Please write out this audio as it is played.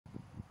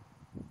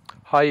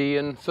Hi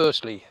Ian,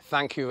 firstly,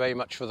 thank you very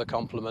much for the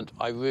compliment.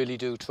 I really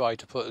do try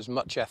to put as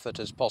much effort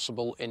as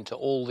possible into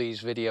all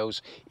these videos,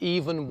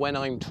 even when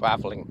I'm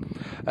travelling.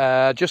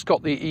 Just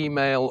got the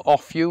email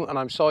off you, and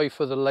I'm sorry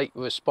for the late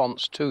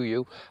response to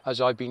you,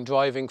 as I've been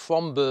driving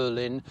from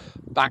Berlin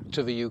back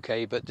to the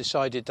UK, but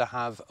decided to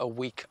have a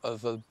week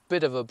of a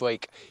bit of a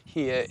break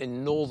here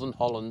in northern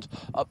Holland,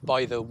 up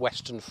by the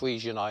Western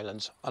Frisian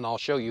Islands, and I'll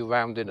show you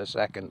around in a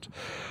second.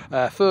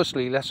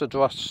 Firstly, let's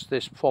address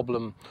this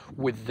problem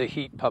with the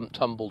heat pump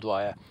tumble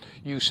dryer.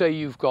 You say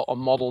you've got a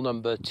model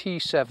number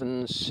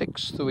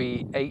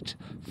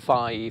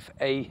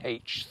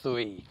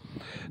T76385AH3.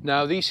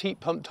 Now, these heat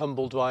pump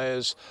tumble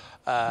dryers,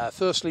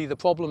 firstly, the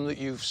problem that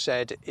you've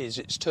said is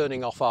it's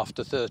turning off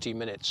after 30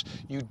 minutes.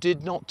 You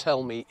did not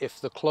tell me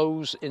if the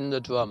clothes in the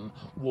drum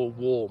were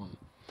warm.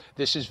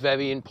 This is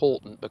very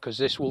important because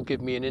this will give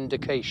me an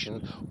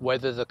indication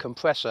whether the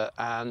compressor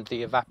and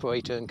the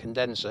evaporator and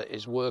condenser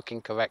is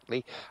working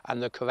correctly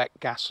and the correct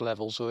gas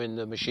levels are in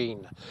the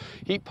machine.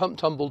 Heat pump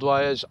tumble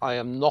dryers I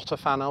am not a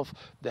fan of.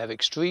 They're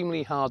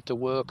extremely hard to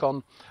work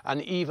on,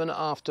 and even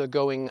after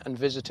going and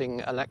visiting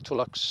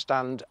Electrolux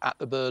stand at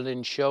the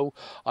Berlin show,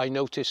 I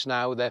notice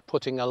now they're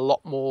putting a lot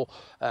more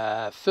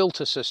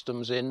filter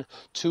systems in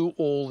to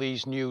all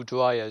these new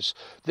dryers.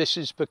 This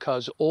is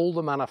because all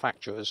the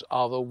manufacturers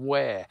are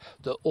aware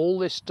that all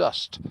this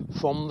dust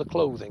from the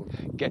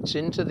clothing gets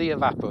into the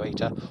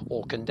evaporator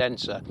or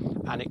condenser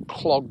and it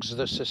clogs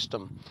the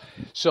system.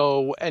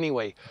 So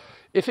anyway,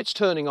 if it's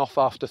turning off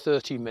after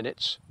 30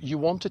 minutes, you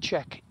want to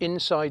check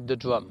inside the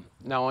drum.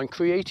 Now, I'm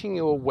creating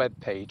you a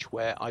web page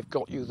where I've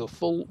got you the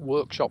full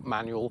workshop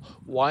manual,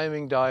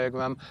 wiring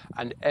diagram,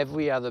 and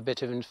every other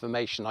bit of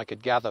information I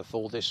could gather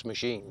for this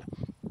machine.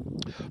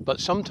 But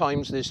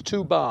sometimes there's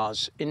two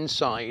bars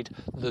inside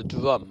the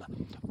drum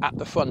at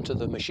the front of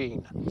the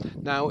machine.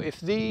 Now, if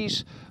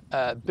these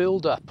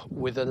build up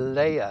with a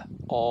layer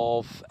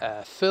of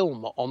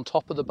film on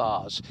top of the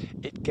bars,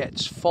 it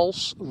gets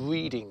false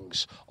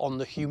readings on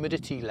the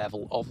humidity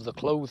level of the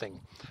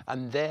clothing,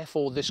 and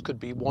therefore this could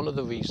be one of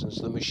the reasons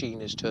the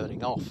machine is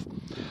turning off.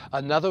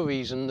 Another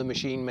reason the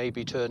machine may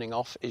be turning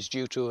off is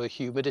due to a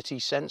humidity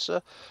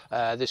sensor.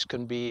 This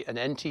can be an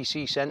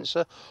NTC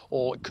sensor,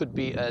 or it could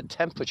be a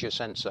temperature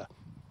sensor.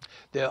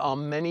 There are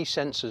many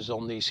sensors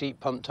on these heat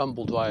pump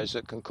tumble dryers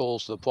that can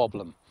cause the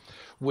problem.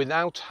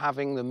 Without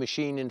having the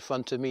machine in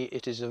front of me,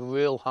 it is a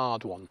real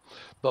hard one.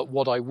 But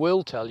what I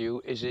will tell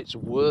you is it's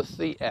worth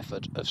the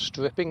effort of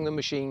stripping the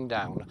machine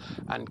down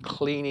and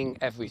cleaning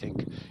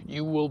everything.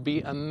 You will be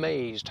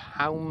amazed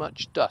how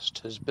much dust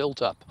has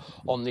built up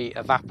on the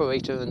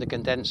evaporator and the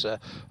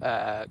condenser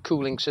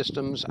cooling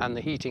systems and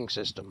the heating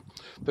system.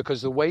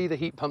 Because the way the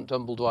heat pump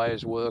tumble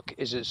dryers work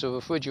is it's a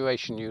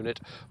refrigeration unit,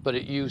 but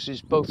it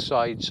uses both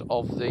sides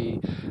of the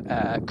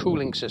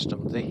cooling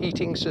system. The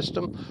heating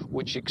system,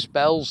 which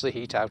expels the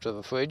heat out of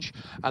the fridge,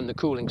 and the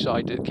cooling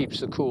side that keeps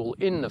the cool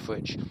in the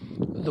fridge.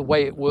 The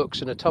way it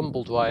works in a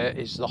tumble dryer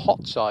is the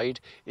hot side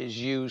is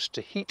used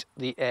to heat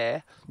the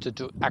air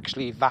to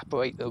actually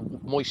evaporate the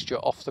moisture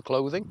off the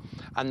clothing,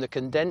 and the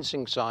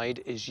condensing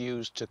side is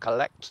used to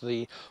collect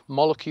the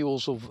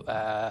molecules of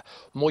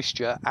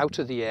moisture out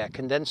of the air,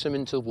 condense them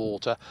into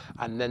water,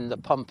 and then the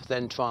pump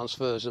then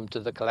transfers them to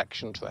the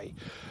collection tray.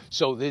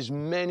 So there's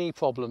many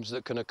problems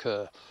that can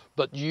occur,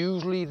 but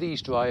usually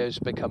these dryers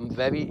become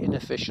very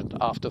inefficient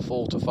after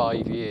 4 to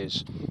 5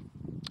 years.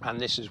 And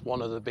this is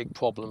one of the big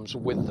problems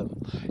with them.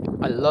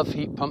 I love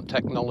heat pump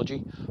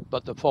technology,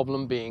 but the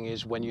problem being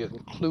is when you're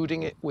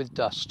including it with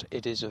dust,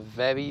 it is a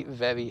very,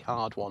 very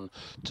hard one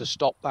to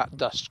stop that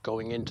dust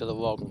going into the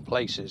wrong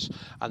places.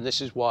 And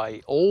this is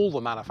why all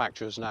the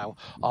manufacturers now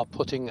are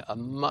putting a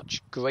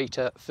much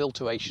greater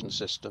filtration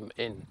system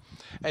in.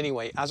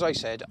 Anyway, as I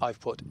said,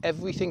 I've put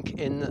everything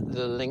in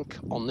the link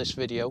on this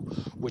video,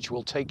 which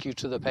will take you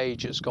to the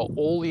page that's got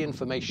all the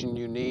information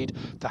you need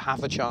to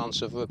have a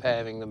chance of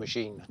repairing the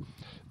machine.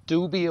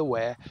 Do be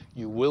aware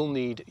you will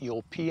need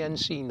your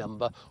PNC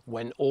number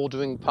when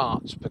ordering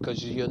parts,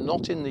 because you're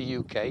not in the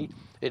UK.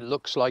 It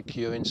looks like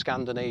you're in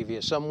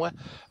Scandinavia somewhere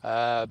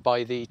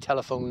by the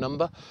telephone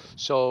number.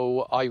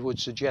 So I would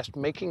suggest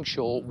making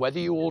sure whether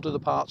you order the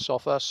parts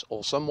off us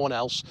or someone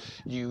else,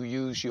 you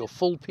use your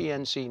full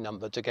PNC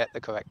number to get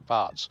the correct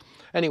parts.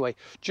 Anyway,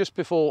 just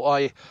before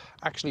I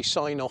actually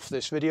sign off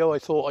this video, I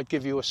thought I'd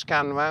give you a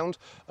scan round.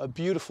 A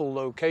beautiful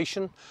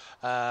location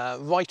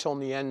right on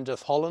the end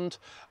of Holland,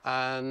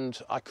 and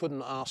I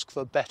couldn't ask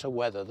for better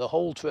weather. The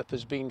whole trip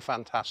has been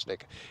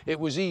fantastic. It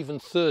was even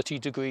 30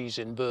 degrees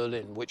in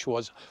Berlin, which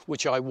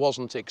I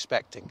wasn't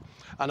expecting.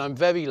 And I'm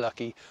very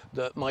lucky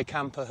that my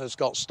camper has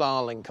got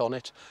Starlink on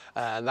it.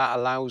 That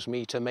allows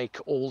me to make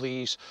all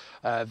these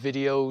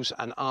videos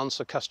and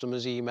answer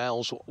customers'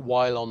 emails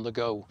while on the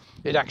go.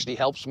 It actually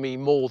helps me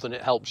more than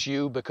it helps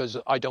you, because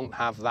I don't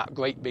have that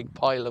great big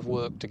pile of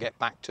work to get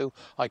back to.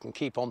 I can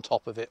keep on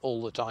top of it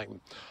all the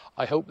time.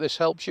 I hope this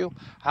helps you.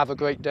 Have a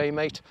great day,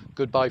 mate.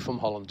 Goodbye from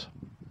Holland.